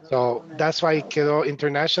 So that's why it quedó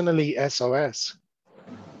internationally SOS.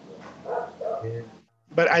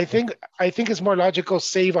 But I think it's more logical,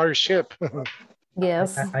 save our ship.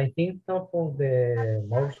 Yes. I think not for the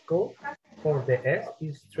Morse code, for the S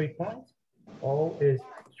is 3 points, O is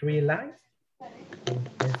 3 lines.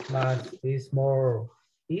 It's more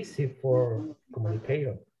easy for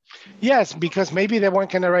communicator. Yes, because maybe they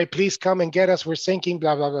weren't gonna write, please come and get us, we're sinking,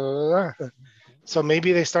 blah, blah, blah, blah, blah. So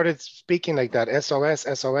maybe they started speaking like that, SOS,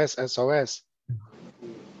 SOS, SOS.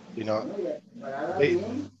 You know,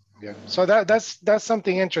 yeah. So that's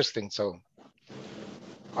something interesting. So,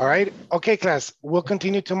 all right. Okay, class, we'll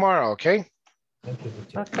continue tomorrow, okay?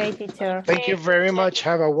 Okay, teacher. Thank you very much.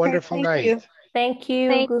 Have a wonderful night. Thank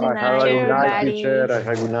you. Good Have night, a good night, everybody. teacher. Have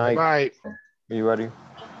a good night. Bye. Everybody.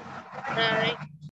 Bye.